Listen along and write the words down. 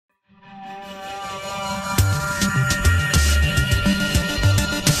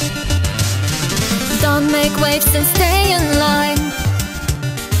make waves and stay in line.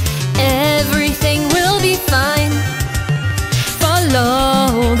 Everything will be fine.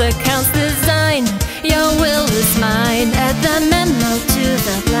 Follow the Count's design. Your will is mine. Add the memo to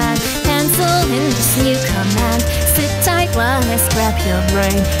the plan. Pencil in this new command. Sit tight while I scrap your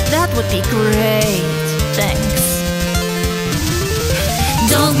brain. That would be great. Thanks.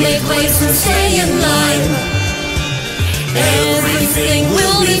 Don't make waves and stay in line. Everything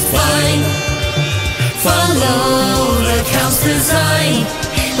will be fine. Follow the Count's design.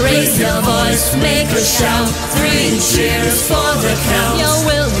 Raise your voice, make a shout. 3 cheers for the Count. Your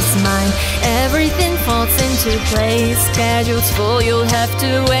will is mine. Everything falls into place. Schedule's full, you'll have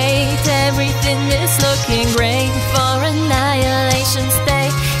to wait. Everything is looking great for Annihilation's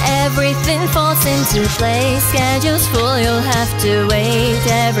day. Everything falls into place. Schedule's full, you'll have to wait.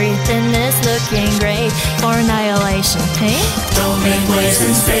 Everything is looking great for Annihilation, hey? Don't make waves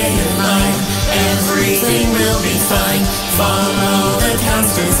and stay in line. Everything will be fine. Follow the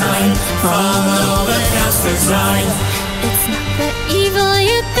Count's design. Follow the Count's design. It's not the evil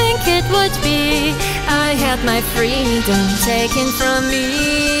you think it would be. I had my freedom taken from me.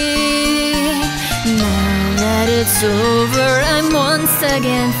 Now that it's over, I'm once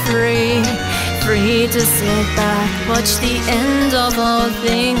again free. Free to sit back, watch the end of all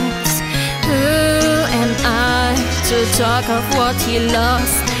things. Who am I to talk of what he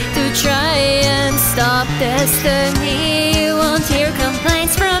lost? To try and stop destiny. You won't hear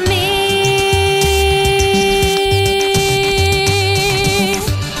complaints from me.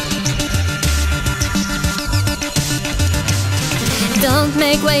 Don't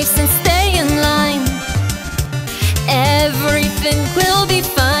make waves and stay in line. Everything will be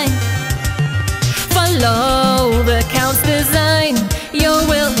fine. Follow the Count's design. Your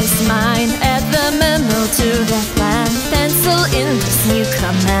will is mine. Add the memo to the plan. Pencil in this new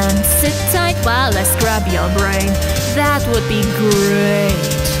command. Sit tight while I scrub your brain. That would be great.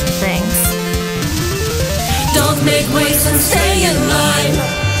 Thanks. Don't make waves and stay in line.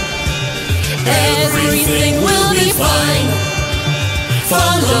 Everything will be fine.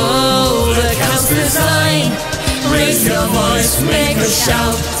 Follow the Count's design. Raise your voice, make a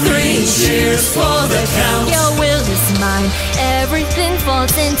shout. 3 cheers for the Count. Your will is mine. Everything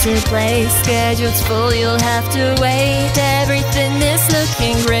falls into place. Schedule's full, you'll have to wait. Everything is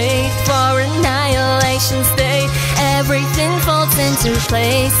looking great for Annihilation's day. Everything falls into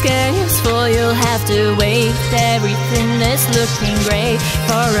place. Schedule's full, you'll have to wait. Everything is looking great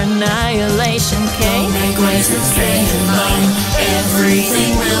for Annihilation, okay? Don't make waves and stay in line.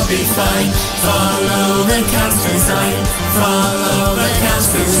 Everything will be fine. Follow the Count's design. Follow the Count's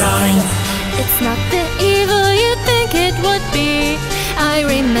design. It's not the evil you think it would be. I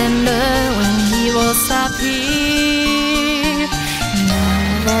remember when he was happy.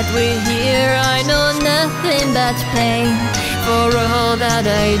 Now that we're here, I know nothing but pain. For all that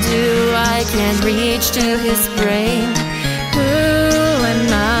I do, I can't reach to his brain. Who am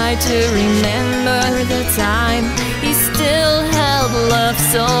I to remember the time he still held love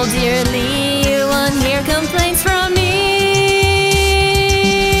so dearly? You won't hear complaints from me.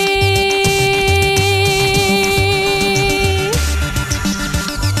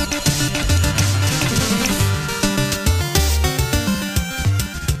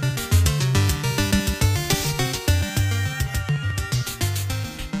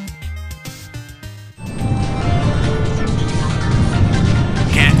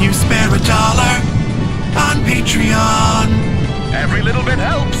 You spare $1 on Patreon. Every little bit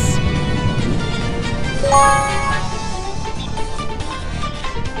helps.